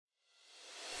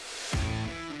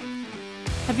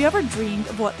Have you ever dreamed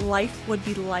of what life would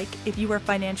be like if you were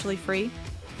financially free?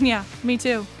 Yeah, me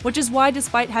too. Which is why,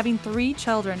 despite having 3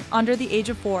 children under the age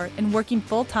of 4 and working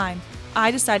full-time, I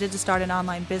decided to start an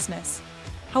online business.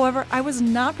 However, I was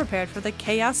not prepared for the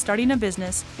chaos starting a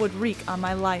business would wreak on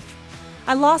my life.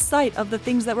 I lost sight of the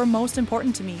things that were most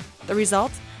important to me. The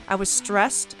result? I was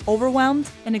stressed, overwhelmed,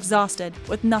 and exhausted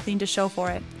with nothing to show for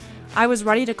it. I was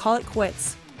ready to call it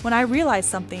quits when I realized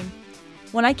something.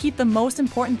 When I keep the most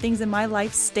important things in my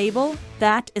life stable,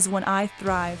 that is when I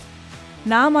thrive.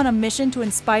 Now I'm on a mission to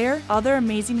inspire other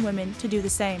amazing women to do the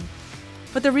same.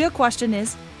 But the real question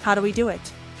is, how do we do it?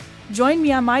 Join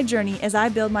me on my journey as I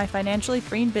build my financially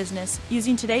freeing business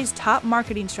using today's top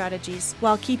marketing strategies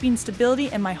while keeping stability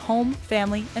in my home,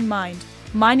 family, and mind.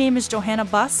 My name is Johanna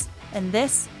Buss, and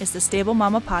this is the Stable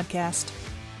Mama Podcast.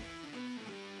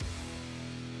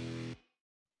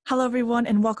 Hello, everyone,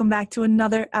 and welcome back to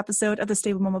another episode of the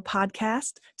Stable Mama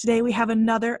Podcast. Today, we have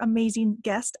another amazing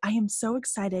guest. I am so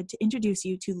excited to introduce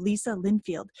you to Lisa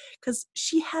Linfield because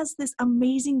she has this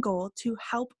amazing goal to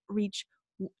help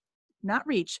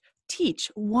teach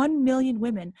 1 million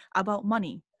women about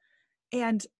money.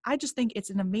 And I just think it's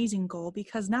an amazing goal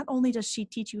because not only does she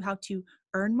teach you how to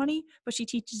earn money, but she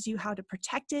teaches you how to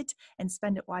protect it and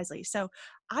spend it wisely. So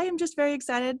I am just very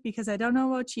excited because I don't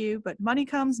know about you, but money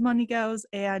comes, money goes,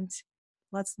 and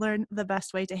let's learn the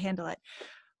best way to handle it.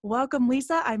 Welcome,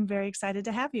 Lisa. I'm very excited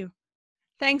to have you.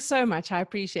 Thanks so much. I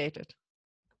appreciate it.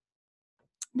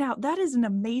 Now, that is an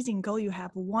amazing goal you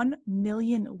have, 1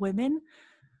 million women.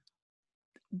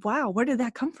 Wow, where did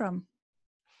that come from?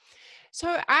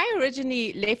 So I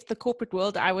originally left the corporate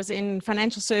world. I was in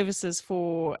financial services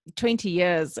for 20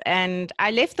 years, and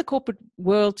I left the corporate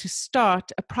world to start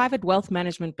a private wealth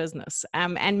management business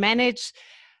and manage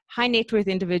high net worth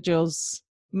individuals'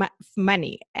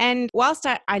 money. And whilst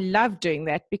I love doing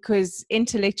that because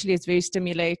intellectually it's very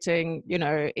stimulating,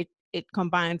 it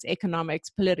combines economics,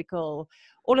 political,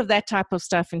 all of that type of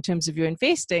stuff in terms of your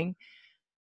investing,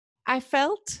 I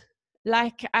felt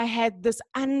like I had this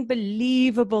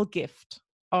unbelievable gift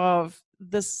of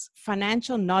this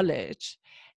financial knowledge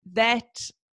that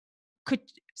could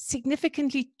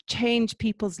significantly change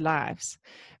people's lives.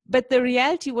 But the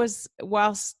reality was,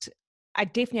 whilst I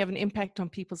definitely have an impact on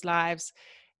people's lives,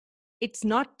 it's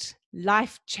not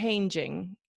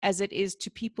life-changing as it is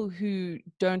to people who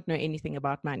don't know anything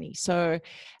about money. So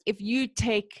if you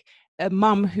take a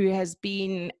mom who has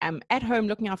been at home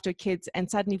looking after her kids and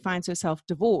suddenly finds herself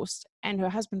divorced and her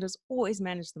husband has always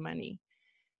managed the money,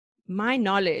 my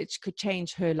knowledge could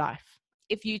change her life.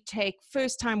 If you take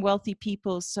first-time wealthy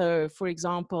people, so for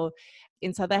example,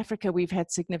 in South Africa, we've had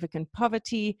significant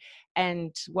poverty,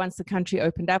 and once the country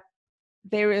opened up,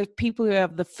 there are people who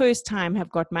have the first time have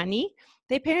got money.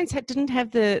 Their parents didn't have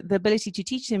the ability to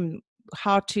teach them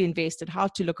how to invest it, how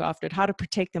to look after it, how to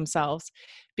protect themselves,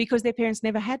 because their parents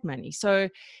never had money. So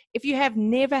if you have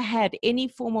never had any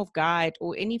form of guide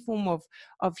or any form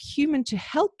of human to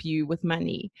help you with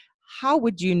money, how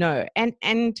would you know?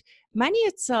 And money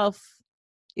itself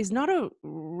is not a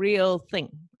real thing.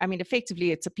 I mean,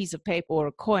 effectively, it's a piece of paper or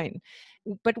a coin.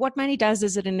 But what money does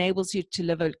is it enables you to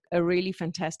live a really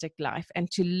fantastic life and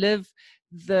to live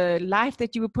the life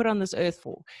that you were put on this earth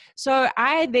for. So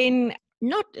I then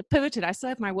not pivoted. I still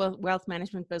have my wealth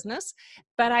management business,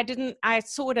 but I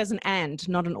saw it as an and,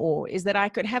 not an or, is that I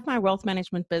could have my wealth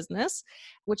management business,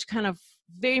 which kind of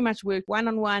very much worked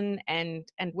one-on-one and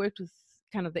worked with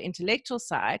kind of the intellectual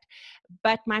side.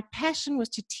 But my passion was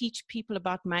to teach people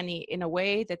about money in a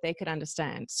way that they could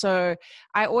understand. So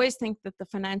I always think that the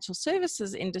financial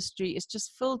services industry is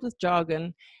just filled with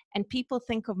jargon, and people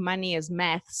think of money as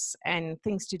maths and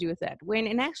things to do with that, when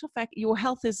in actual fact, your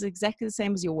health is exactly the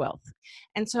same as your wealth.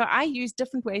 And so I use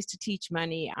different ways to teach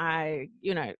money.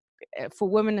 For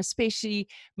women especially,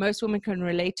 most women can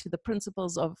relate to the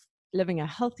principles of living a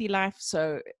healthy life.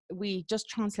 So we just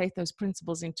translate those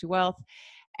principles into wealth.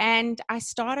 And I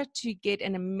started to get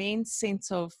an immense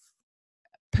sense of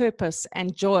purpose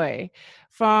and joy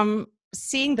from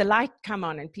seeing the light come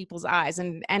on in people's eyes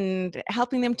and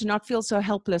helping them to not feel so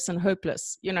helpless and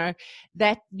hopeless,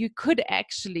 that you could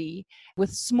actually, with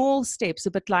small steps,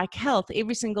 a bit like health,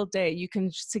 every single day, you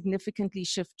can significantly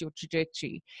shift your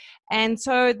trajectory. And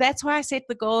so that's why I set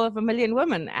the goal of 1 million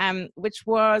women, which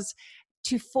was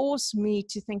to force me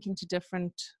to think into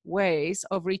different ways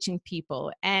of reaching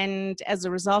people. And as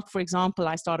a result, for example,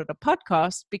 I started a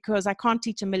podcast because I can't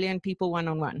teach 1 million people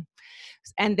one-on-one.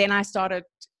 And then I started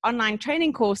online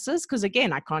training courses because,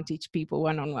 again, I can't teach people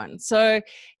one-on-one. So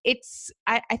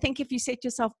I think if you set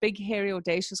yourself big, hairy,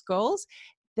 audacious goals,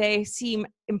 they seem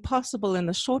impossible in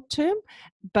the short term,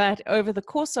 but over the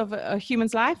course of a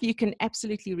human's life, you can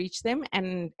absolutely reach them,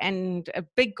 and a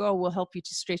big goal will help you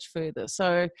to stretch further.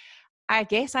 So I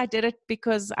guess I did it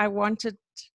because I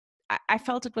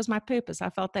felt it was my purpose. I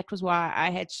felt that was why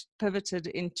I had pivoted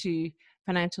into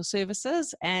financial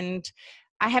services, and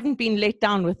I haven't been let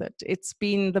down with it. It's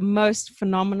been the most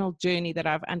phenomenal journey that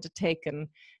I've undertaken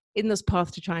in this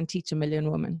path to try and teach 1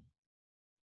 million women.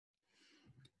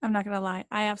 I'm not going to lie.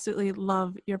 I absolutely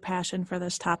love your passion for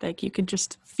this topic. You can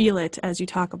just feel it as you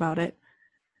talk about it.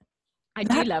 I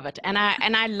do love it. And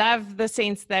I love the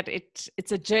sense that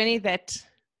it's a journey that,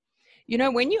 you know,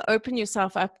 when you open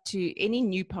yourself up to any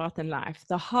new path in life,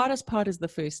 the hardest part is the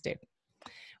first step.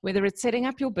 Whether it's setting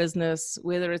up your business,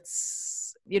 whether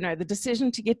it's, you know, the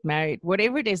decision to get married,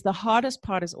 whatever it is, the hardest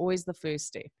part is always the first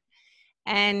step.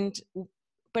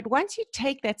 But once you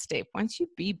take that step, once you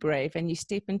be brave and you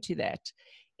step into that,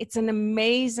 it's an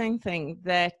amazing thing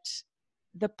that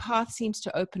the path seems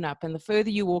to open up, and the further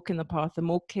you walk in the path, the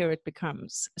more clear it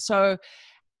becomes. So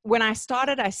when I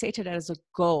started, I set it as a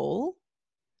goal,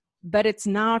 but it's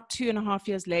now 2.5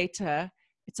 years later,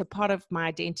 it's a part of my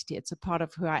identity. It's a part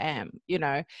of who I am. You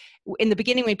know, in the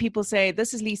beginning, when people say,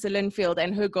 this is Lisa Linfield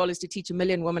and her goal is to teach 1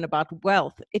 million women about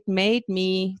wealth, it made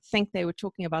me think they were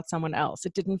talking about someone else.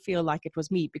 It didn't feel like it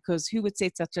was me, because who would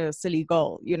set such a silly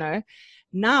goal? You know,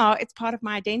 now it's part of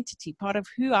my identity. Part of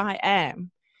who I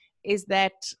am is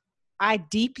that I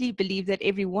deeply believe that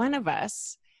every one of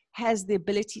us has the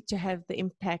ability to have the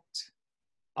impact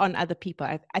on other people.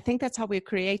 I think that's how we're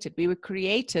created. We were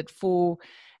created for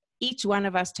each one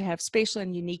of us to have special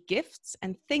and unique gifts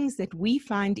and things that we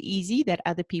find easy that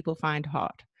other people find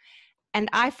hard. And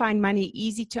I find money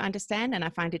easy to understand, and I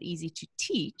find it easy to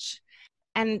teach.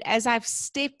 And as I've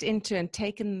stepped into and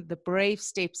taken the brave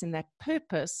steps in that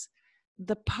purpose,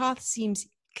 the path seems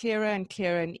clearer and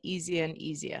clearer and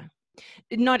easier.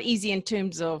 Not easy in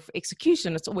terms of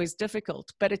execution. It's always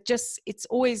difficult, but it's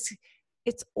always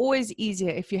easier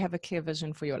if you have a clear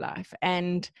vision for your life.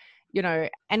 And you know,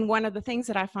 and one of the things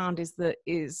that I found is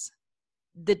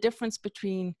the difference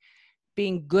between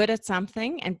being good at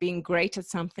something and being great at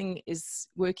something is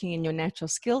working in your natural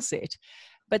skill set.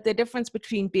 But the difference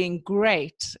between being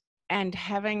great and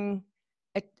having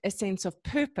a sense of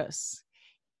purpose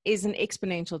is an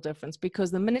exponential difference,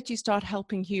 because the minute you start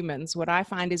helping humans, what I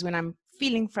find is when I'm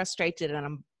feeling frustrated and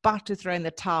I'm about to throw in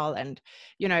the towel and,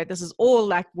 you know, this is all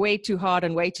like way too hard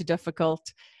and way too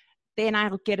difficult, then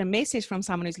I'll get a message from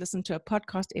someone who's listened to a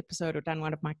podcast episode or done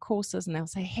one of my courses, and they'll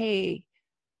say, hey,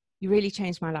 you really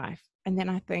changed my life. And then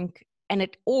I think, and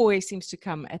it always seems to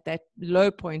come at that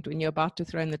low point when you're about to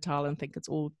throw in the towel and think it's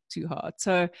all too hard.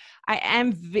 So I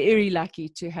am very lucky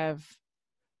to have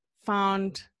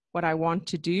found what I want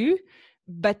to do.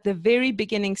 But the very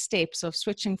beginning steps of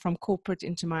switching from corporate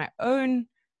into my own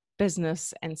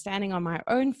business and standing on my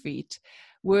own feet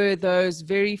were those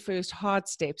very first hard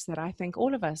steps that I think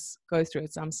all of us go through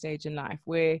at some stage in life,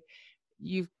 where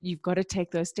you've got to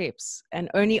take those steps. And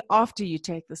only after you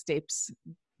take the steps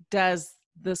does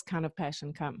this kind of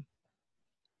passion come.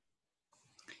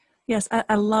 Yes,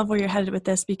 I love where you're headed with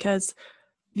this, because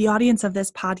the audience of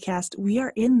this podcast, we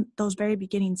are in those very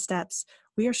beginning steps.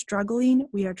 We are struggling.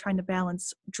 We are trying to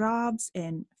balance jobs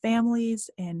and families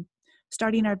and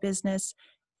starting our business.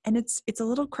 And it's a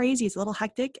little crazy. It's a little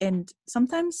hectic. And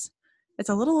sometimes it's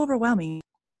a little overwhelming.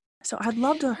 So I'd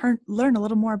love to learn a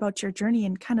little more about your journey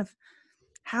and kind of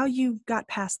how you got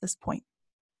past this point.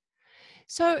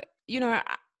 So, you know,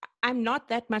 I'm not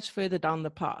that much further down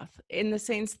the path, in the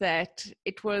sense that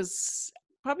it was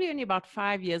probably only about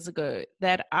 5 years ago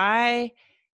that I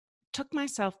took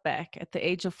myself back at the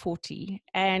age of 40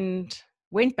 and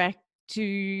went back to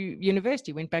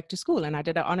university, went back to school, and I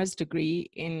did an honors degree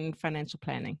in financial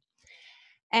planning.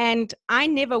 And I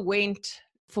never went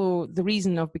for the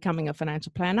reason of becoming a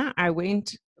financial planner. I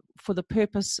went for the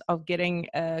purpose of getting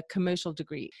a commercial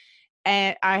degree.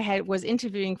 And I was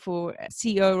interviewing for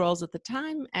CEO roles at the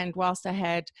time. And whilst I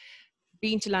had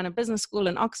been to London Business School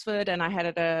in Oxford, and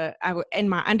in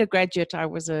my undergraduate, I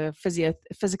was a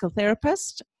physical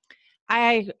therapist.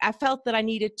 I felt that I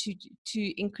needed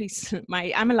to increase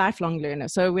I'm a lifelong learner.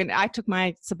 So when I took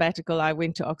my sabbatical, I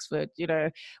went to Oxford. You know,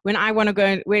 when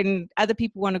other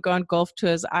people want to go on golf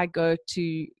tours, I go to,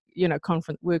 you know,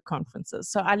 work conferences.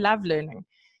 So I love learning.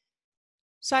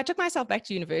 So I took myself back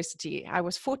to university. I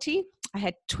was 40. I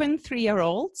had twin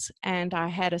 3-year-olds and I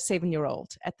had a 7-year-old.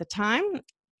 At the time,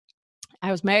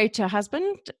 I was married to a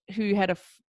husband who had a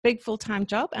big full-time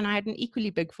job, and I had an equally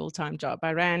big full-time job.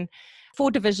 I ran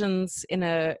 4 divisions in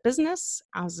a business.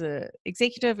 I was an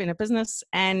executive in a business,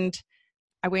 and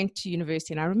I went to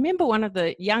university, and I remember one of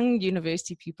the young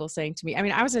university people saying to me, I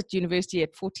mean, I was at university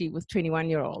at 40 with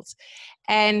 21-year-olds.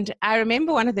 And I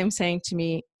remember one of them saying to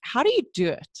me, how do you do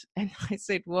it? And I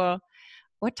said, well,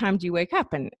 what time do you wake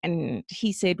up? And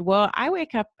he said, well, I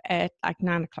wake up at like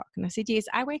 9 o'clock. And I said, yes,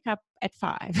 I wake up at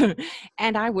 5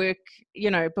 and I work,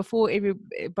 before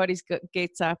everybody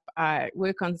gets up. I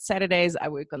work on Saturdays, I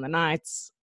work on the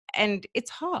nights, and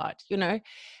it's hard,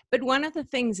 but one of the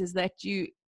things is that you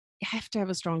have to have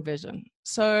a strong vision.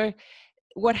 So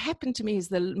what happened to me is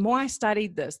the more I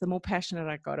studied this, the more passionate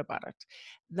I got about it,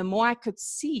 the more I could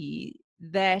see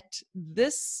that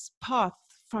this path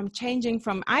from changing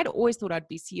from, I'd always thought I'd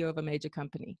be CEO of a major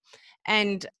company.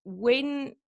 And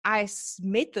when I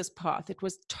met this path, it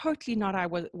was totally not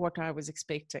what I was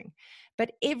expecting.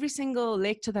 But every single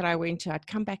lecture that I went to, I'd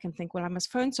come back and think, well, I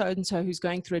must phone so-and-so who's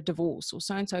going through a divorce, or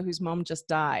so-and-so whose mom just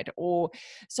died, or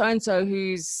so-and-so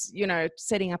who's,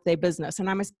 setting up their business. And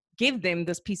I must give them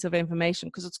this piece of information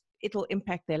because it'll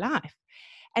impact their life.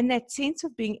 And that sense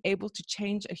of being able to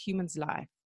change a human's life,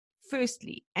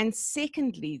 firstly, and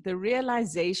secondly, the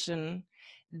realization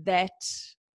that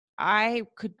I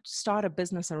could start a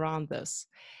business around this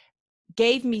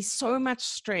gave me so much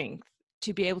strength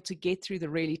to be able to get through the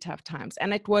really tough times.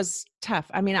 And it was tough.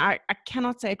 I mean, I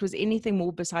cannot say it was anything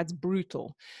more besides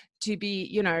brutal to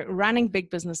be, running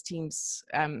big business teams.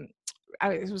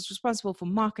 I was responsible for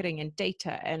marketing and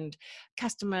data and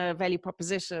customer value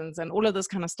propositions and all of this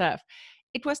kind of stuff.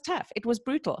 It was tough. It was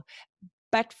brutal.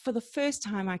 But for the first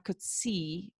time, I could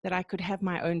see that I could have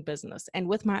my own business. And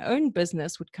with my own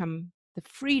business would come the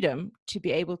freedom to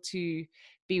be able to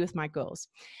be with my girls.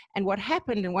 And what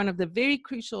happened in one of the very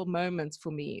crucial moments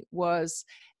for me was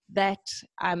that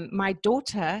my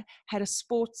daughter had a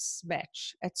sports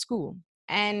match at school.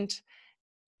 And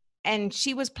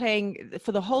she was playing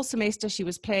for the whole semester. She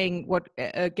was playing what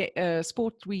a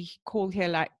sport we call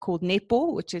here called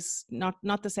netball, which is not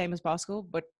the same as basketball,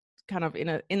 but kind of in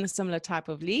a similar type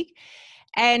of league.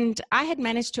 And I had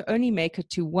managed to only make it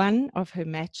to one of her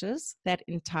matches that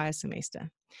entire semester.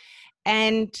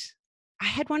 And I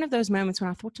had one of those moments when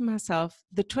I thought to myself,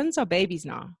 the twins are babies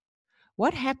now.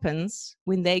 What happens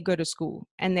when they go to school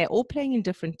and they're all playing in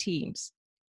different teams?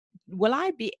 Will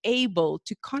I be able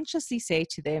to consciously say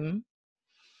to them,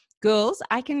 girls,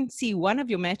 I can see one of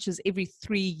your matches every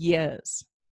 3 years?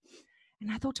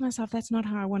 And I thought to myself, that's not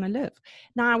how I want to live.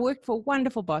 Now, I worked for a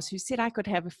wonderful boss who said I could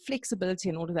have a flexibility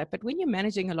and all of that. But when you're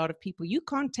managing a lot of people, you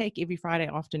can't take every Friday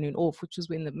afternoon off, which was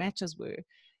when the matches were,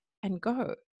 and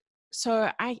go. So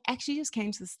I actually just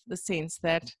came to the sense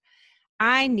that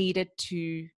I needed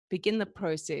to begin the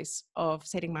process of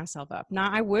setting myself up.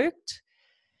 Now, I worked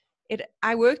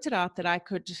it out that I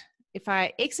could, if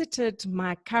I exited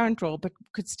my current role, but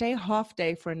could stay half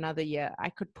day for another year, I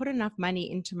could put enough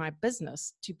money into my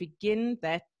business to begin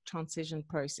that transition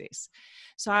process.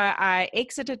 So I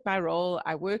exited my role,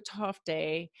 I worked half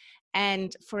day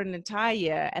and for an entire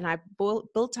year, and I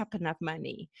built up enough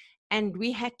money. And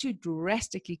we had to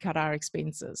drastically cut our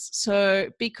expenses. So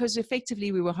because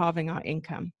effectively we were halving our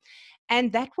income.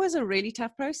 And that was a really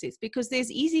tough process because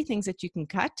there's easy things that you can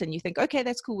cut and you think, okay,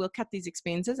 that's cool, we'll cut these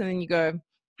expenses. And then you go,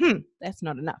 that's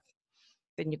not enough.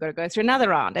 Then you've got to go through another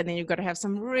round, and then you've got to have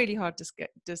some really hard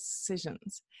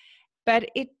decisions. But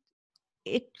it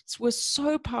was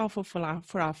so powerful for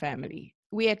our family.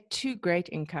 We had 2 great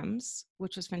incomes,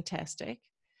 which was fantastic.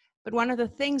 But one of the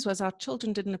things was our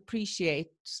children didn't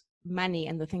appreciate money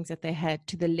and the things that they had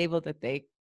to the level that they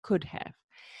could have.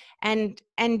 And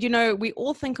we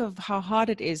all think of how hard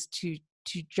it is to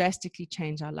drastically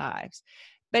change our lives.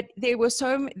 But there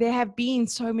have been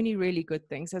so many really good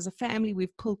things. As a family,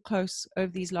 we've pulled close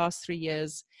over these last 3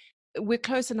 years. We're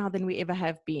closer now than we ever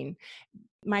have been.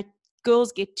 My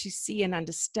girls get to see and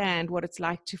understand what it's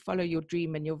like to follow your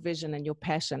dream and your vision and your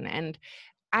passion. And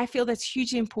I feel that's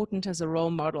hugely important as a role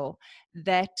model,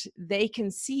 that they can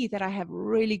see that I have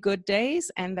really good days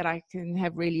and that I can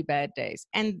have really bad days.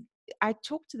 And I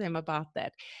talk to them about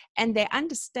that, and they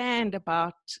understand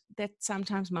about that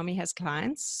sometimes mommy has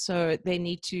clients, so they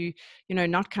need to,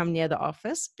 not come near the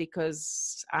office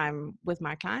because I'm with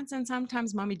my clients, and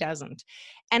sometimes mommy doesn't.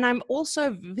 And I'm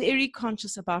also very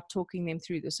conscious about talking them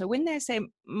through this. So when they say,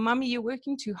 mommy, you're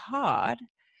working too hard,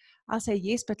 I'll say,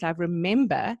 yes, but love,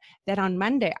 remember that on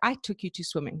Monday I took you to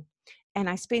swimming. And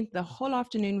I spent the whole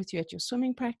afternoon with you at your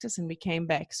swimming practice, and we came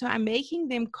back. So I'm making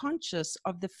them conscious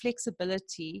of the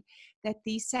flexibility that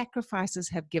these sacrifices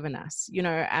have given us.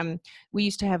 We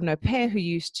used to have an au pair who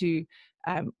used to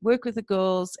work with the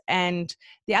girls. And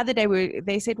the other day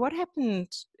they said, what happened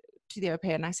to the au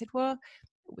pair? And I said, well,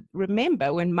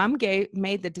 remember when mum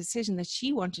made the decision that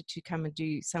she wanted to come and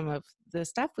do some of the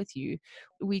stuff with you,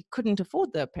 we couldn't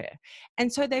afford the au pair.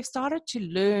 And so they've started to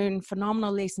learn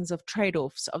phenomenal lessons of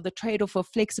trade-offs, of the trade-off of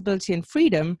flexibility and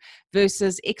freedom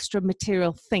versus extra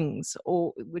material things,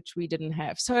 or which we didn't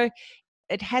have. So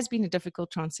it has been a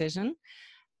difficult transition.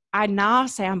 I now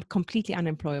say I'm completely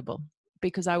unemployable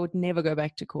because I would never go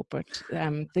back to corporate.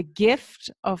 The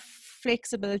gift of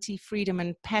flexibility, freedom,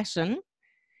 and passion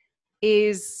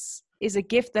is a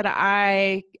gift that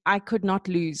I could not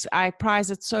lose. I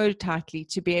prize it so tightly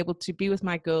to be able to be with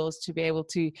my girls, to be able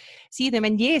to see them.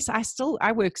 And yes,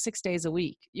 I work 6 days a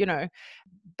week,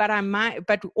 but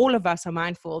all of us are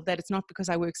mindful that it's not because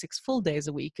I work 6 full days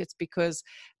a week. It's because,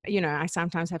 I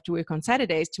sometimes have to work on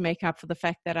Saturdays to make up for the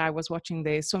fact that I was watching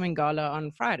the swimming gala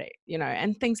on Friday,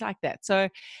 and things like that. So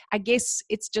I guess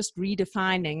it's just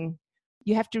redefining.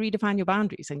 You have to redefine your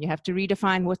boundaries, and you have to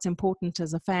redefine what's important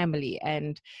as a family,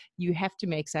 and you have to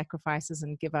make sacrifices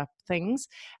and give up things.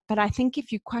 But I think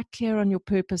if you're quite clear on your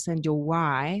purpose and your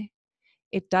why,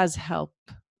 it does help.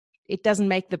 It doesn't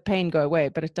make the pain go away,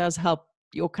 but it does help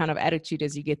your kind of attitude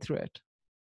as you get through it.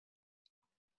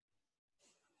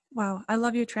 Wow, I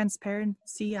love your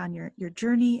transparency on your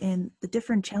journey and the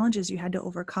different challenges you had to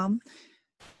overcome.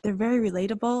 They're very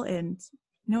relatable, and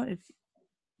it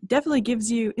definitely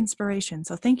gives you inspiration.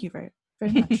 So thank you very,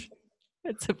 very much.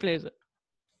 It's a pleasure.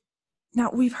 Now,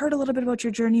 we've heard a little bit about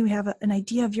your journey. We have an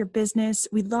idea of your business.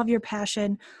 We love your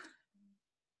passion.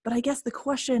 But I guess the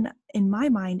question in my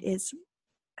mind is,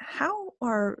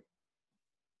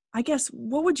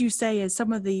 what would you say is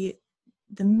some of the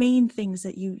main things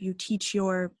that you teach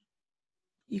you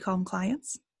call them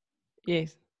clients?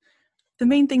 Yes. The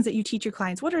main things that you teach your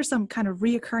clients, what are some kind of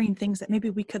reoccurring things that maybe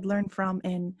we could learn from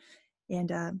and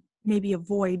maybe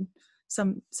avoid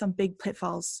some big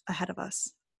pitfalls ahead of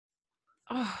us?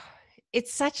 Oh,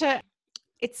 it's such a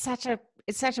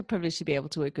privilege to be able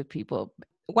to work with people.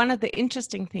 One of the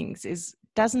interesting things is,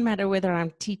 doesn't matter whether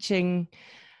I'm teaching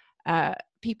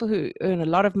people who earn a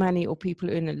lot of money or people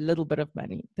who earn a little bit of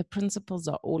money. The principles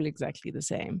are all exactly the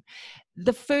same.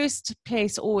 The first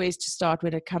place always to start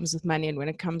when it comes with money and when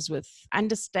it comes with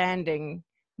understanding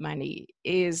money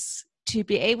is to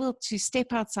be able to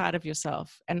step outside of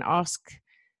yourself and ask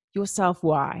yourself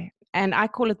why. And I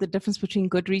call it the difference between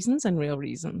good reasons and real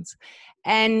reasons.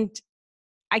 And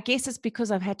I guess it's because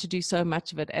I've had to do so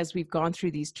much of it as we've gone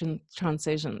through these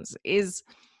transitions, is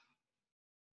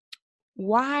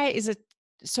why is it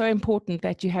so important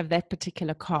that you have that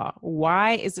particular car?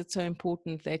 Why is it so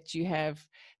important that you have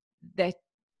that,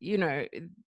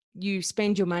 you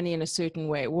spend your money in a certain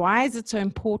way? Why is it so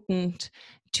important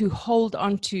to hold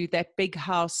on to that big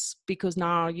house because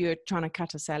now you're trying to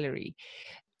cut a salary?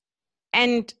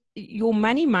 And your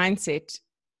money mindset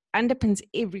underpins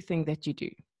everything that you do.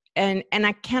 And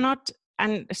I cannot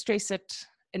stress it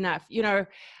enough.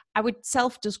 I would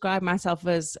self-describe myself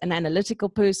as an analytical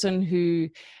person who,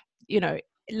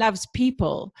 loves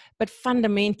people, but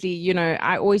fundamentally,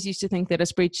 I always used to think that a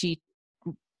spreadsheet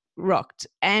rocked.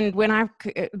 And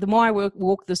the more I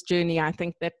walk this journey, I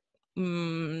think that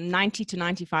 90 to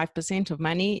 95% of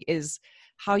money is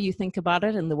how you think about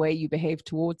it and the way you behave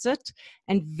towards it.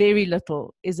 And very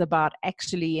little is about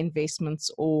actually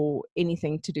investments or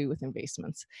anything to do with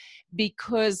investments.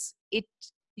 Because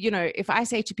if I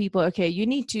say to people, okay, you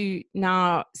need to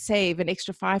now save an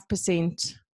extra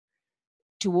 5%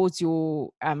 towards your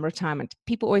retirement,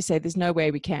 people always say there's no way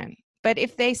we can. But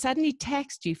if they suddenly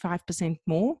taxed you 5%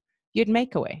 more, you'd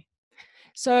make a way.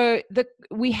 So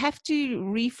we have to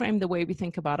reframe the way we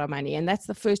think about our money. And that's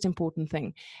the first important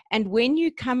thing. And when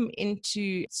you come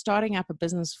into starting up a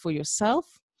business for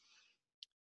yourself,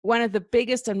 one of the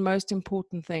biggest and most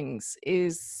important things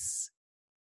is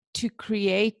to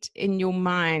create in your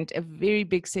mind a very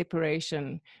big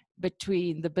separation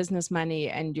between the business money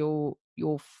and your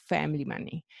family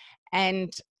money.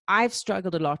 And I've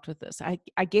struggled a lot with this.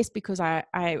 I guess because I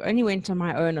only went on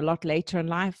my own a lot later in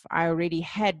life. I already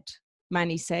had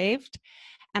money saved.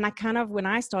 And when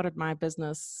I started my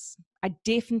business, I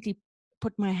definitely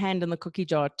put my hand in the cookie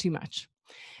jar too much.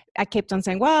 I kept on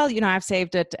saying, well, I've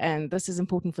saved it and this is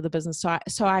important for the business.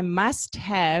 So I must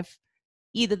have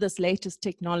either this latest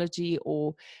technology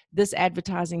or this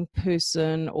advertising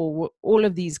person or all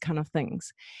of these kind of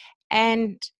things.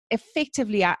 And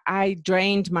effectively, I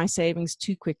drained my savings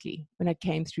too quickly when it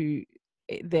came through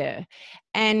there.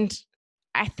 And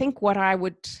I think what I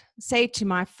would say to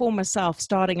my former self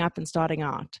starting up and starting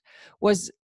out was,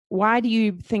 why do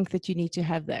you think that you need to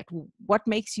have that? What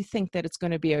makes you think that it's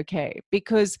going to be okay?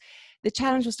 Because The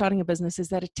challenge with starting a business is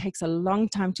that it takes a long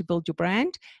time to build your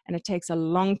brand, and it takes a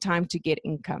long time to get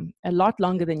income, a lot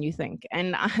longer than you think.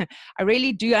 And I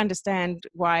really do understand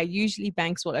why usually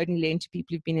banks will only lend to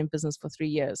people who've been in business for 3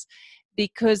 years,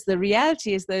 because the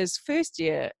reality is those first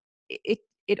year,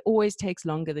 it always takes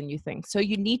longer than you think. So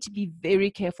you need to be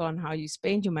very careful on how you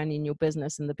spend your money in your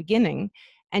business in the beginning,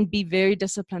 and be very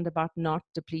disciplined about not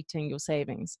depleting your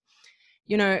savings.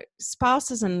 You know,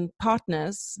 spouses and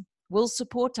partners will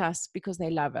support us because they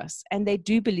love us and they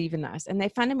do believe in us, and they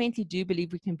fundamentally do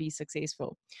believe we can be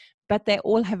successful, but they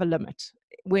all have a limit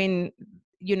when,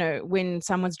 you know, when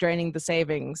someone's draining the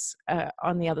savings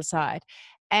on the other side.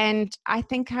 And I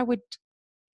think I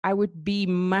would be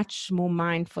much more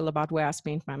mindful about where I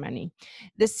spent my money.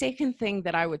 The second thing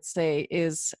that I would say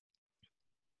is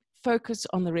focus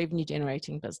on the revenue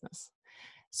generating business.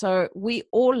 So we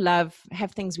all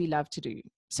have things we love to do.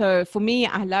 So for me,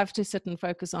 I love to sit and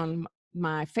focus on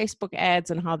my Facebook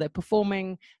ads and how they're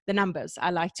performing, the numbers.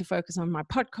 I like to focus on my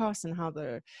podcast and how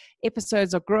the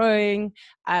episodes are growing.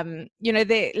 You know,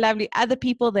 they're lovely. Other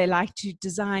people, they like to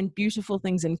design beautiful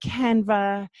things in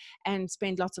Canva and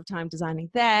spend lots of time designing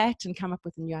that and come up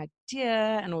with a new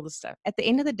idea and all this stuff. At the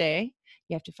end of the day,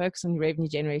 you have to focus on your revenue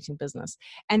generating business.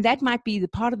 And that might be the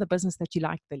part of the business that you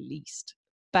like the least.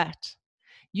 But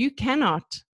you cannot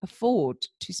afford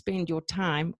to spend your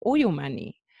time or your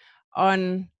money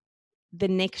on the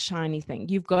next shiny thing.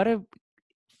 You've got to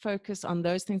focus on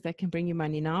those things that can bring you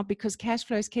money now, because cash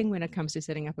flow is king when it comes to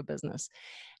setting up a business,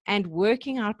 and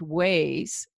working out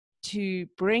ways to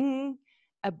bring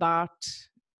about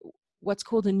what's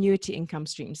called annuity income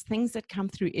streams, things that come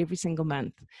through every single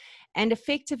month. And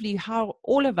effectively, how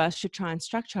all of us should try and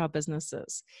structure our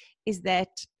businesses is that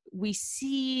we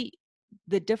see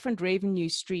the different revenue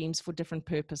streams for different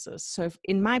purposes. So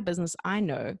in my business, I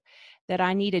know that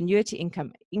I need annuity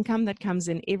income that comes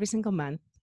in every single month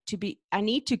I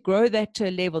need to grow that to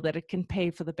a level that it can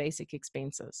pay for the basic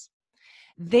expenses.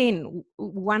 Then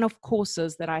one-off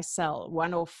courses that I sell,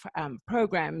 one-off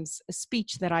programs, a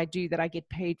speech that I do that I get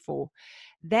paid for,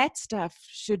 that stuff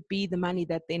should be the money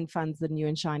that then funds the new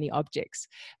and shiny objects.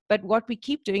 But what we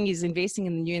keep doing is investing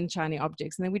in the new and shiny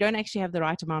objects, and then we don't actually have the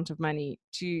right amount of money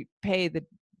to pay the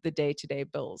day-to-day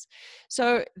bills.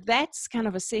 So that's kind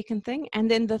of a second thing. And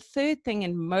then the third thing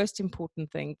and most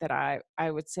important thing that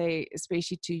I would say,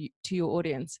 especially to your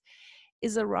audience,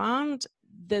 is around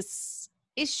this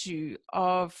issue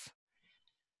of,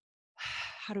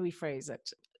 how do we phrase it?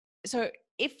 So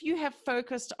if you have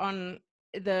focused on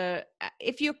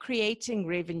if you're creating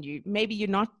revenue, maybe you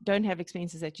don't have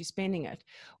expenses that you're spending it.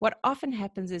 What often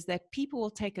happens is that people will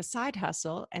take a side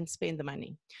hustle and spend the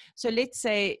money. So let's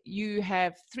say you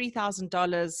have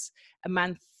 $3,000 a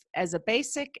month as a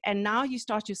basic, and now you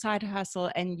start your side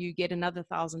hustle and you get another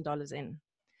 $1,000 in.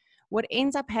 What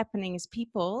ends up happening is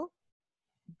people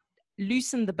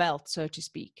loosen the belt, so to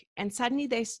speak, and suddenly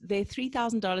their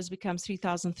 $3,000 becomes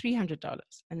 $3,300,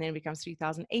 and then it becomes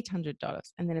 $3,800,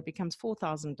 and then it becomes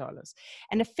 $4,000.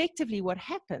 And effectively what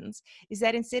happens is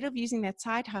that instead of using that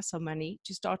side hustle money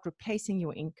to start replacing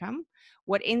your income,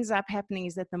 what ends up happening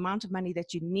is that the amount of money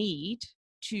that you need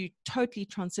to totally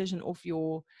transition off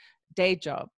your day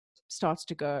job starts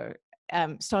to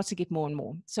get more and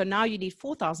more. So now you need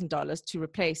 $4,000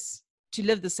 to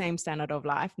live the same standard of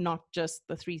life, not just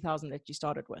the $3,000 that you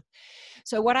started with.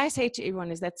 So what I say to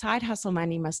everyone is that side hustle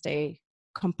money must stay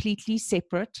completely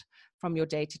separate from your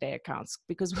day-to-day accounts.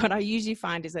 Because what I usually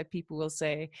find is that people will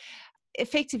say,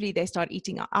 effectively, they start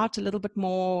eating out a little bit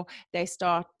more, they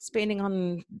start spending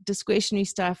on discretionary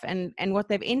stuff, and what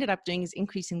they've ended up doing is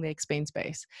increasing their expense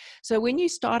base. So when you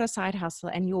start a side hustle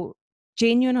and your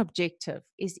genuine objective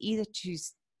is either to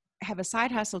have a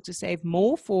side hustle to save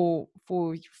more for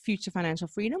future financial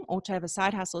freedom, or to have a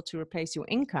side hustle to replace your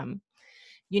income,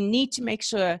 you need to make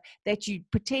sure that you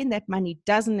pretend that money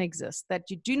doesn't exist, that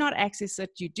you do not access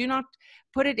it, you do not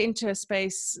put it into a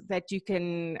space that you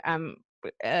can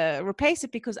replace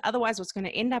it, because otherwise what's going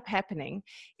to end up happening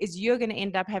is you're going to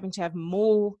end up having to have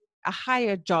a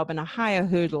higher job and a higher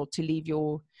hurdle to leave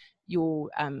your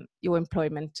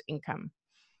employment income.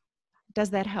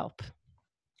 Does that help?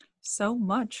 So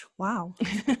much. Wow.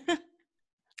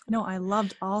 No, I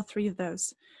loved all three of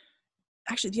those.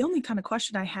 Actually, the only kind of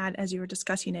question I had as you were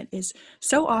discussing it is,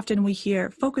 so often we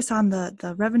hear focus on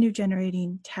the revenue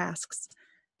generating tasks.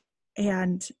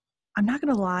 And I'm not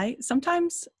going to lie,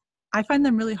 sometimes I find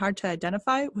them really hard to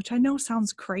identify, which I know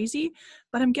sounds crazy,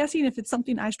 but I'm guessing if it's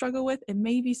something I struggle with, it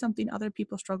may be something other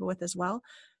people struggle with as well.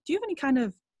 Do you have any kind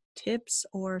of tips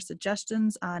or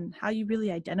suggestions on how you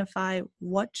really identify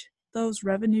what those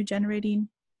revenue generating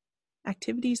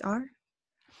activities are?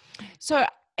 So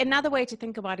another way to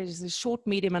think about it is the short,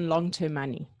 medium, and long-term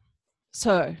money.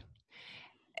 So,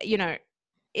 you know,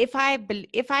 if I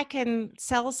can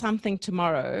sell something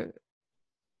tomorrow,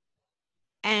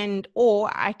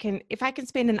 if I can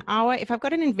spend an hour, if I've got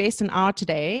to invest an hour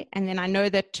today, and then I know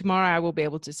that tomorrow I will be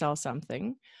able to sell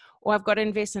something, or I've got to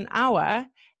invest an hour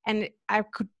and I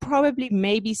could probably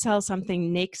maybe sell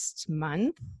something next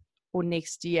month or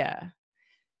next year.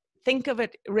 Think of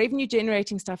it, revenue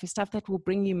generating stuff is stuff that will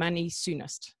bring you money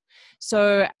soonest.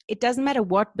 So it doesn't matter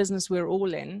what business we're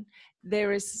all in.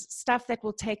 There is stuff that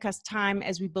will take us time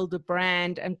as we build a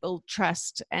brand and build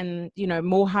trust and,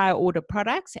 more higher order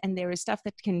products. And there is stuff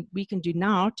that we can do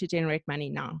now to generate money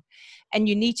now. And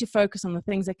you need to focus on the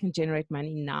things that can generate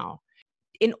money now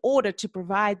in order to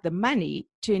provide the money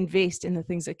to invest in the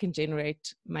things that can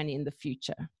generate money in the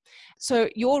future. So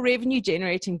your revenue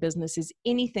generating business is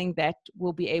anything that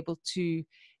will be able to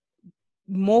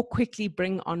more quickly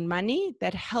bring on money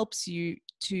that helps you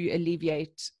to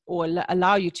alleviate or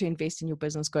allow you to invest in your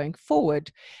business going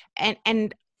forward.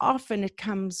 And often it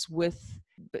comes with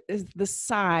the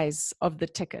size of the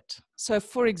ticket. So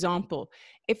for example,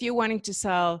 if you're wanting to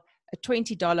sell a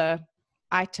 $20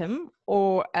 item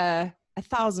or a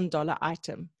 $1,000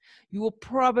 item, you will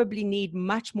probably need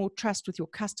much more trust with your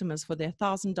customers for their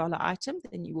 $1,000 item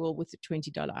than you will with the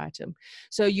 $20 item.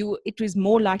 So it is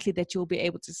more likely that you'll be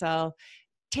able to sell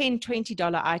 10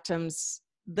 $20 items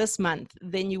this month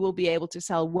than you will be able to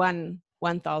sell one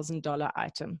 $1,000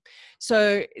 item.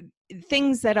 So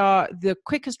things that are the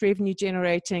quickest revenue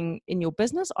generating in your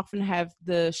business often have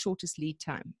the shortest lead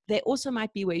time. They also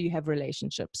might be where you have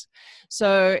relationships.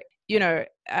 So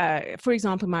for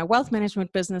example, my wealth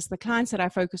management business, the clients that I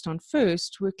focused on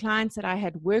first were clients that I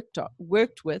had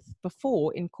worked with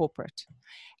before in corporate.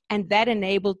 And that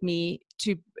enabled me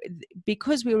to,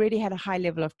 because we already had a high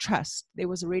level of trust, there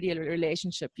was already a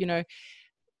relationship.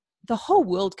 The whole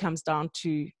world comes down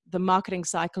to the marketing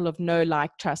cycle of know,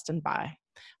 like, trust, and buy.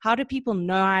 How do people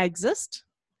know I exist?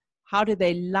 How do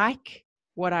they like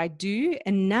what I do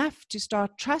enough to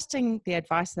start trusting the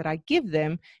advice that I give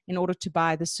them in order to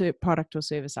buy the product or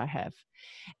service I have?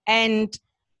 And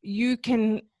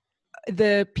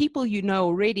the people you know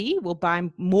already will buy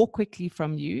more quickly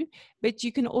from you, but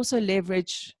you can also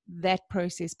leverage that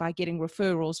process by getting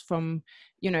referrals from,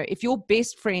 if your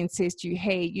best friend says to you,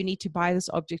 hey, you need to buy this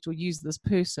object or use this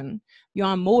person, you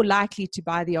are more likely to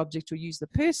buy the object or use the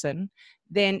person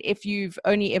than if you've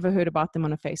only ever heard about them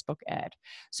on a Facebook ad.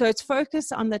 So it's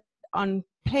focused on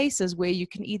places where you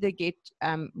can either get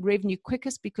revenue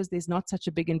quickest because there's not such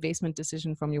a big investment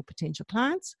decision from your potential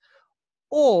clients,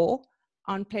 or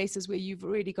on places where you've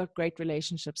already got great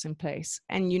relationships in place.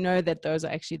 And you know that those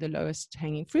are actually the lowest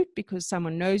hanging fruit because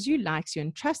someone knows you, likes you,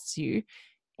 and trusts you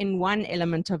in one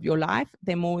element of your life,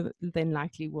 they more than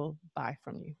likely will buy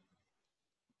from you.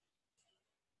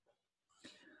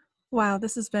 Wow,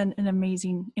 this has been an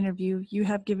amazing interview. You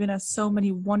have given us so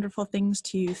many wonderful things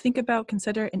to think about,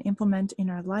 consider, and implement in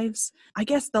our lives. I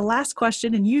guess the last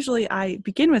question, and usually I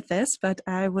begin with this, but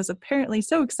I was apparently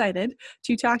so excited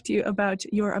to talk to you about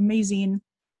your amazing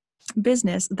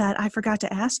business that I forgot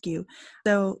to ask you.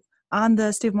 So on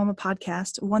the Stable Mama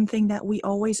podcast, one thing that we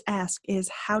always ask is,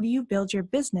 how do you build your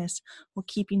business while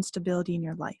keeping stability in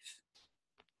your life?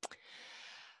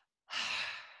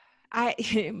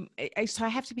 So I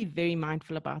have to be very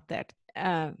mindful about that.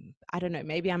 I don't know,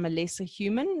 maybe I'm a lesser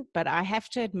human, but I have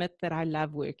to admit that I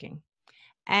love working.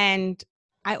 And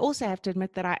I also have to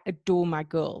admit that I adore my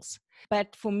girls.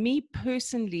 But for me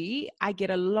personally, I get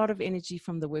a lot of energy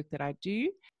from the work that I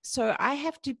do. So I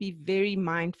have to be very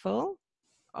mindful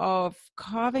of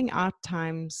carving out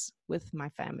times with my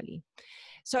family.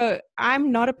 So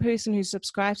I'm not a person who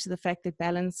subscribes to the fact that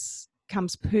balance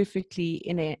comes perfectly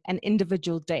in an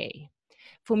individual day.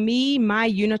 For me, my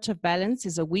unit of balance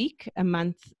is a week, a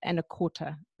month, and a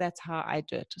quarter. That's how I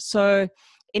do it. So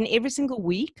in every single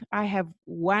week, I have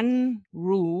one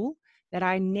rule that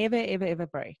I never, ever, ever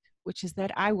break, which is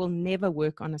that I will never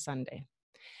work on a Sunday.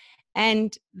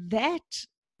 And that,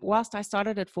 whilst I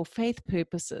started it for faith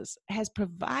purposes, has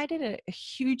provided a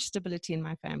huge stability in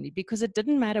my family, because it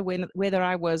didn't matter whether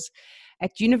I was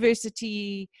at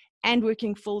university and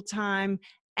working full time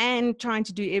and trying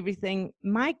to do everything.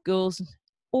 My girls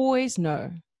always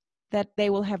know that they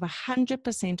will have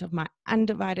 100% of my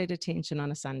undivided attention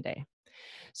on a Sunday.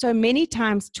 So many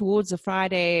times towards a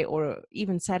Friday or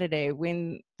even Saturday,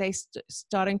 when they're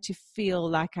starting to feel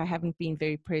like I haven't been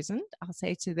very present, I'll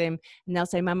say to them, and they'll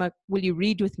say, Mama, will you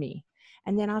read with me?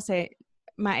 And then I'll say,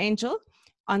 my angel,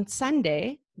 on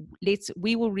Sunday,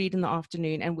 we will read in the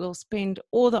afternoon and we'll spend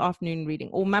all the afternoon reading,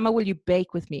 or Mama, will you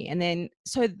bake with me? And then,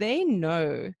 so they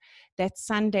know that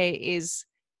Sunday is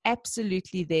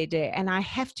absolutely their day. And I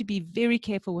have to be very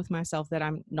careful with myself that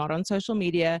I'm not on social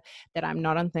media, that I'm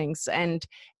not on things. And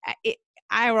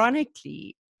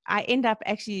ironically, I end up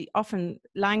actually often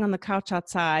lying on the couch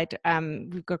outside.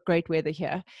 We've got great weather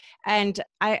here. And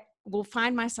I will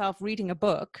find myself reading a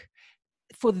book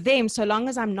for them, so long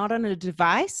as I'm not on a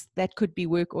device that could be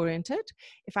work oriented.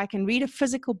 If I can read a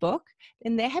physical book,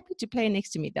 then they're happy to play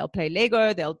next to me. They'll play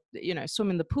Lego, they'll, swim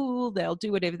in the pool, they'll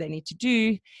do whatever they need to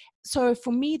do. So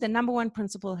for me, the number one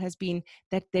principle has been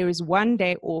that there is one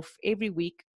day off every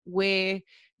week where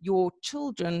your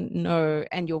children know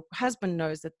and your husband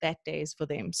knows that that day is for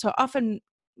them. So often,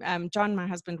 John, my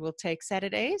husband, will take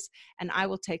Saturdays and I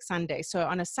will take Sundays. So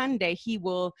on a Sunday, he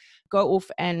will go off,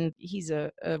 and he's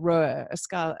a rower,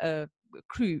 a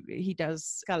crew. He does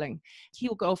sculling.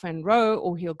 He'll go off and row,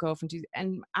 or he'll go off and do,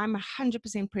 and I'm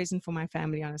 100% present for my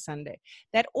family on a Sunday.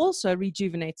 That also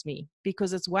rejuvenates me,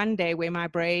 because it's one day where my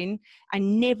brain, I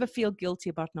never feel guilty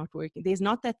about not working. There's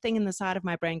not that thing in the side of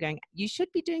my brain going, you should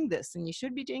be doing this and you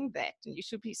should be doing that and you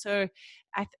should be. So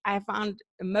I found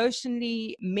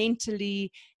emotionally,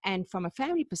 mentally, and from a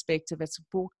family perspective, it's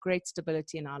brought great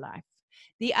stability in our life.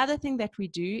 The other thing that we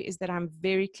do is that I'm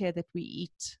very clear that we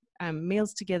eat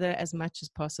meals together as much as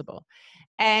possible.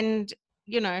 And,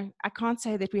 I can't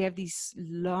say that we have these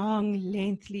long,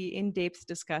 lengthy, in-depth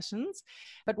discussions,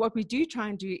 but what we do try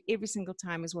and do every single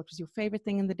time is, what was your favorite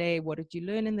thing in the day? What did you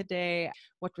learn in the day?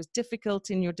 What was difficult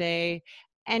in your day?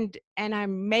 And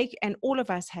all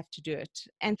of us have to do it.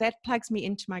 And that plugs me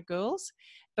into my girls,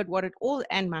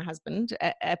 and my husband,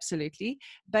 absolutely.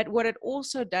 But what it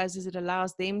also does is it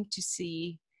allows them to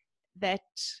see that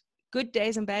good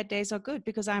days and bad days are good,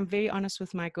 because I'm very honest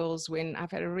with my girls when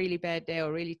I've had a really bad day or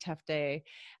a really tough day.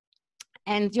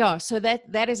 And so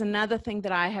that is another thing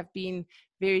that I have been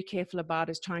very careful about,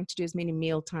 is trying to do as many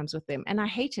meal times with them. And I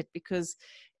hate it because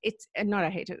I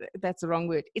hate it, that's the wrong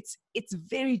word. It's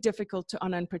very difficult to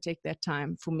honor and protect that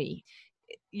time for me.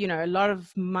 A lot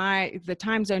of the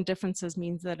time zone differences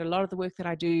means that a lot of the work that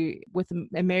I do with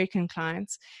American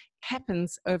clients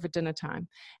happens over dinner time.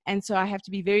 And so I have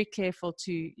to be very careful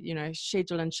to,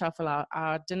 schedule and shuffle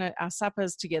our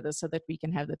suppers together so that we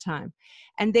can have the time.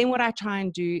 And then what I try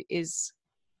and do is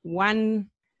one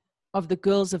of the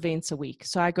girls' events a week.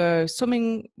 So I go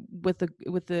swimming with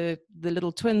the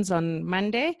little twins on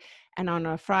Monday, and on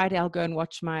a Friday I'll go and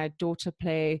watch my daughter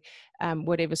play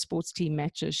whatever sports team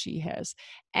matches she has.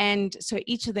 And so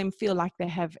each of them feel like they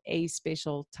have a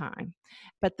special time,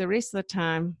 but the rest of the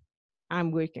time I'm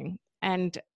working.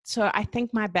 And so I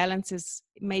think my balance is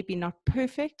maybe not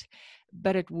perfect,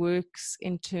 but it works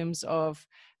in terms of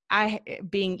I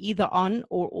being either on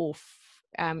or off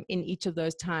in each of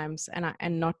those times,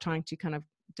 and not trying to kind of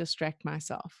distract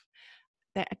myself.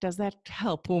 Does that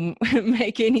help or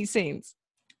make any sense?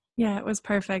 Yeah, it was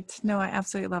perfect. No, I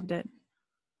absolutely loved it.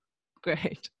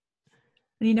 Great.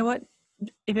 And you know what?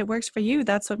 If it works for you,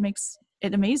 that's what makes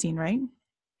it amazing, right?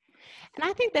 And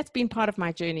I think that's been part of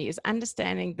my journey, is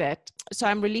understanding that. So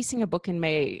I'm releasing a book in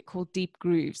May called Deep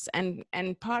Grooves, and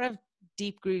part of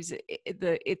Deep Grooves,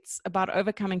 it's about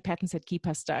overcoming patterns that keep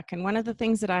us stuck. And one of the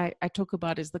things that I talk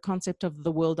about is the concept of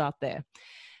the world out there.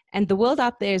 And the world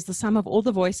out there is the sum of all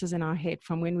the voices in our head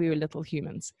from when we were little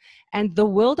humans. And the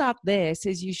world out there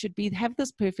says you should have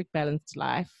this perfect balanced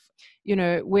life,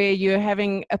 where you're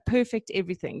having a perfect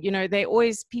everything.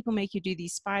 People make you do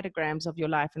these spidergrams of your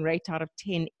life and rate out of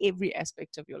 10 every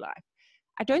aspect of your life.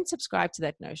 I don't subscribe to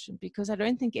that notion, because I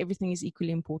don't think everything is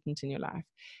equally important in your life.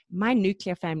 My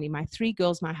nuclear family, my 3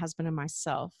 girls, my husband, and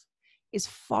myself, is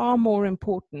far more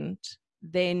important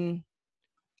than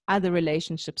other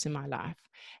relationships in my life.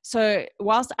 So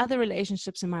whilst other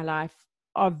relationships in my life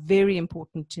are very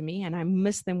important to me, and I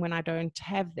miss them when I don't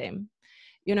have them,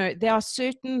 there are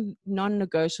certain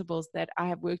non-negotiables that I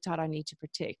have worked out I need to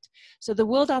protect. So the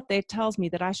world out there tells me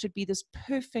that I should be this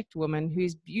perfect woman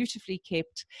who's beautifully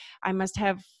kept. I must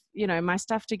have, my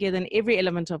stuff together in every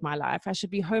element of my life. I should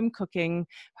be home cooking,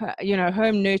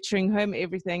 home nurturing, home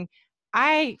everything.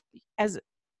 I'm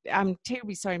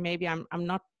terribly sorry, maybe I'm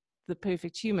not the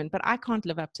perfect human, but I can't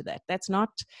live up to that. That's not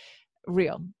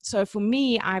real. So for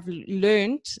me, I've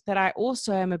learned that I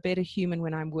also am a better human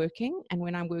when I'm working, and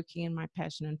when I'm working in my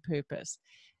passion and purpose.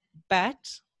 But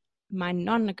my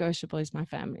non-negotiable is my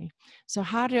family. So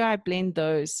how do I blend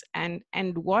those, and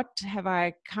what have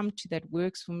I come to that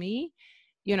works for me?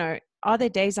 Are there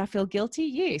days I feel guilty?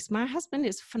 Yes. My husband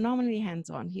is phenomenally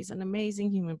hands-on. He's an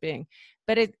amazing human being.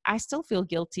 But I still feel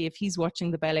guilty if he's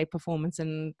watching the ballet performance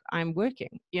and I'm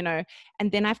working,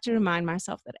 And then I have to remind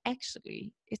myself that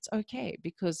actually it's okay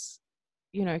because,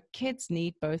 kids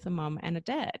need both a mom and a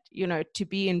dad, to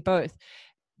be in both.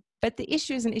 But the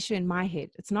issue is an issue in my head.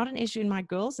 It's not an issue in my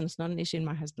girls, and it's not an issue in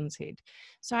my husband's head.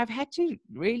 So I've had to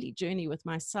really journey with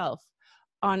myself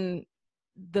on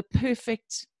the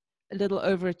perfect little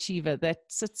overachiever that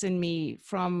sits in me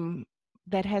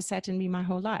that has sat in me my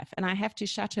whole life. And I have to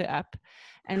shut her up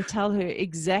and tell her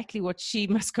exactly what she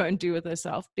must go and do with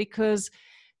herself, because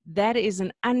that is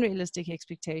an unrealistic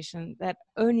expectation that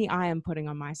only I am putting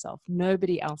on myself.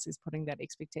 Nobody else is putting that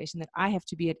expectation that I have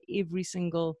to be at every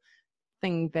single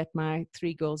thing that my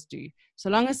 3 girls do. So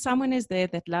long as someone is there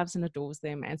that loves and adores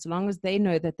them, and so long as they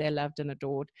know that they're loved and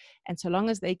adored, and so long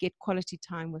as they get quality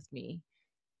time with me,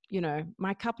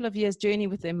 my couple of years journey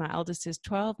with them, my eldest is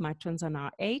 12, my twins are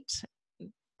now 8.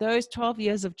 Those 12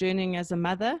 years of journeying as a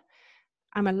mother,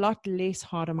 I'm a lot less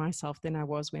hard on myself than I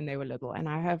was when they were little.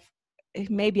 And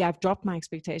maybe I've dropped my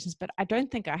expectations, but I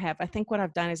don't think I have. I think what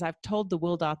I've done is I've told the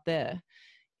world out there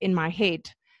in my head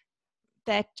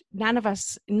that none of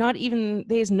us,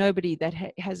 there's nobody that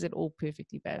has it all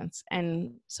perfectly balanced.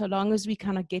 And so long as we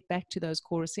kind of get back to those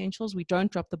core essentials, we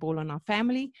don't drop the ball on our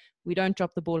family, we don't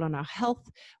drop the ball on our health,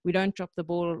 we don't drop the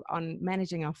ball on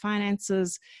managing our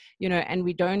finances, and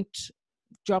we don't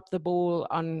drop the ball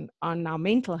on our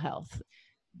mental health.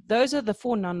 Those are the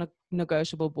 4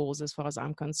 non-negotiable balls as far as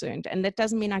I'm concerned. And that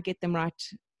doesn't mean I get them right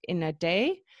in a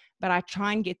day, but I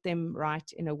try and get them right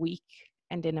in a week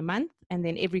and in a month. And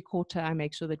then every quarter, I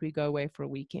make sure that we go away for a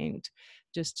weekend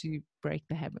just to break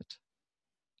the habit.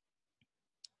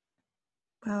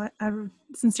 Wow, I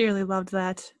sincerely loved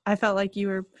that. I felt like you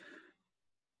were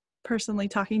personally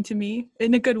talking to me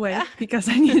in a good way because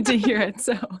I needed to hear it.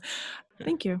 So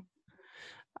thank you.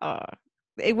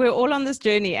 We're all on this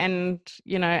journey, and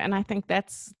I think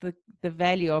that's the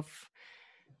value of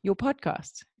your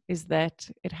podcast, is that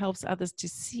it helps others to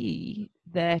see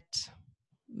that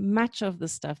much of the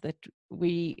stuff that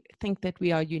we think that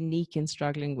we are unique in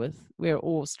struggling with, we're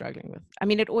all struggling with. I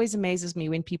mean, it always amazes me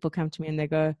when people come to me and they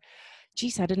go,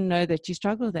 geez, I didn't know that you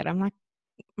struggle with that. I'm like,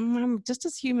 I'm just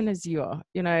as human as you are.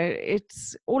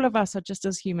 It's all of us are just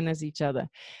as human as each other.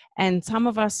 And some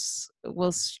of us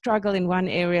will struggle in one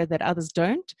area that others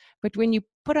don't. But when you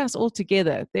put us all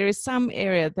together, there is some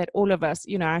area that all of us,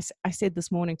 I said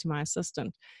this morning to my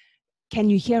assistant, can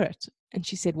you hear it? And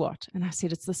she said, what? And I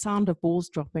said, it's the sound of balls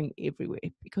dropping everywhere,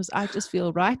 because I just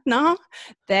feel right now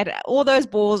that all those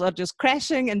balls are just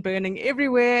crashing and burning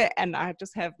everywhere. And I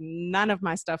just have none of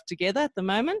my stuff together at the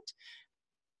moment.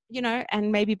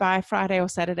 And maybe by Friday or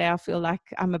Saturday, I feel like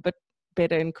I'm a bit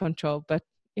better in control. But,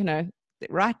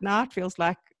 right now it feels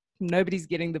like nobody's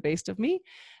getting the best of me.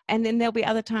 And then there'll be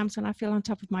other times when I feel on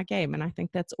top of my game. And I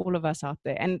think that's all of us out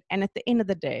there. And at the end of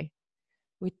the day,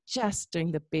 we're just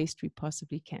doing the best we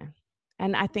possibly can.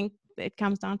 And I think it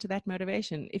comes down to that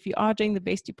motivation. If you are doing the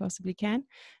best you possibly can,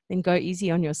 then go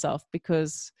easy on yourself,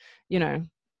 because,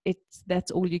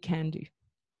 that's all you can do.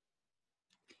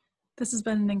 This has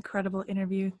been an incredible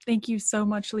interview. Thank you so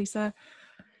much, Lisa.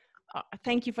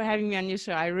 Thank you for having me on your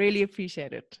show. I really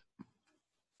appreciate it.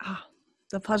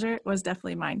 The pleasure was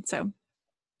definitely mine. So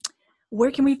where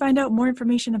can we find out more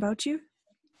information about you?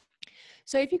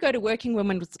 So if you go to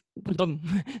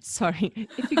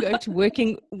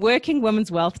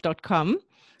workingwomen'swealth.com,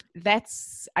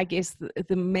 that's, I guess,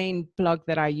 the main blog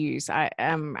that I use. I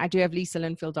do have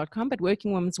lisalinfield.com, but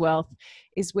Working Women's Wealth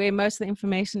is where most of the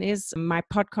information is. My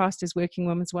podcast is Working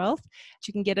Women's Wealth.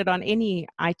 You can get it on any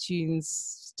iTunes,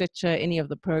 Stitcher, any of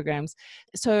the programs.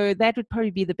 So that would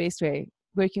probably be the best way,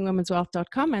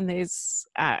 workingwomen'swealth.com. And there's,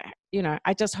 I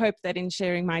just hope that in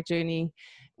sharing my journey,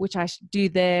 which I do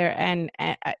there and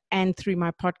through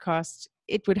my podcast,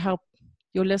 it would help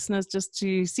your listeners just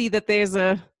to see that there's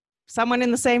someone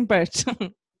in the same boat.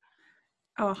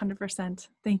 100%.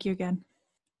 Thank you again.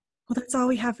 Well, that's all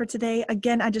we have for today.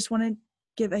 Again, I just want to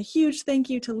give a huge thank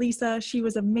you to Lisa. She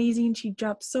was amazing. She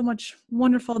dropped so much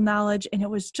wonderful knowledge, and it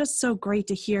was just so great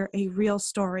to hear a real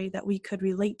story that we could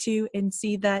relate to and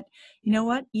see that,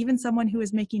 even someone who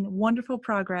is making wonderful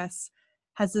progress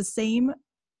has the same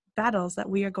battles that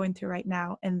we are going through right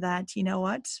now, and that,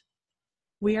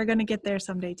 we are going to get there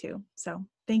someday too. So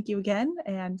thank you again,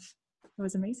 and it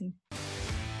was amazing.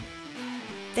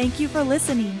 Thank you for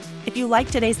listening. If you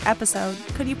liked today's episode,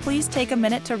 could you please take a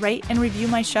minute to rate and review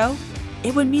my show?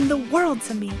 It would mean the world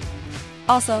to me.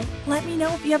 Also, let me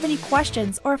know if you have any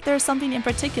questions or if there's something in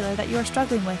particular that you are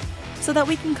struggling with, so that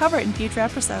we can cover it in future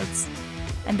episodes.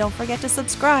 And don't forget to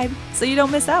subscribe so you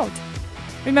don't miss out.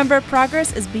 Remember,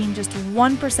 progress is being just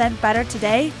 1% better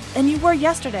today than you were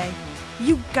yesterday.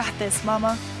 You got this,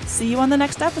 Mama. See you on the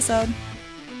next episode.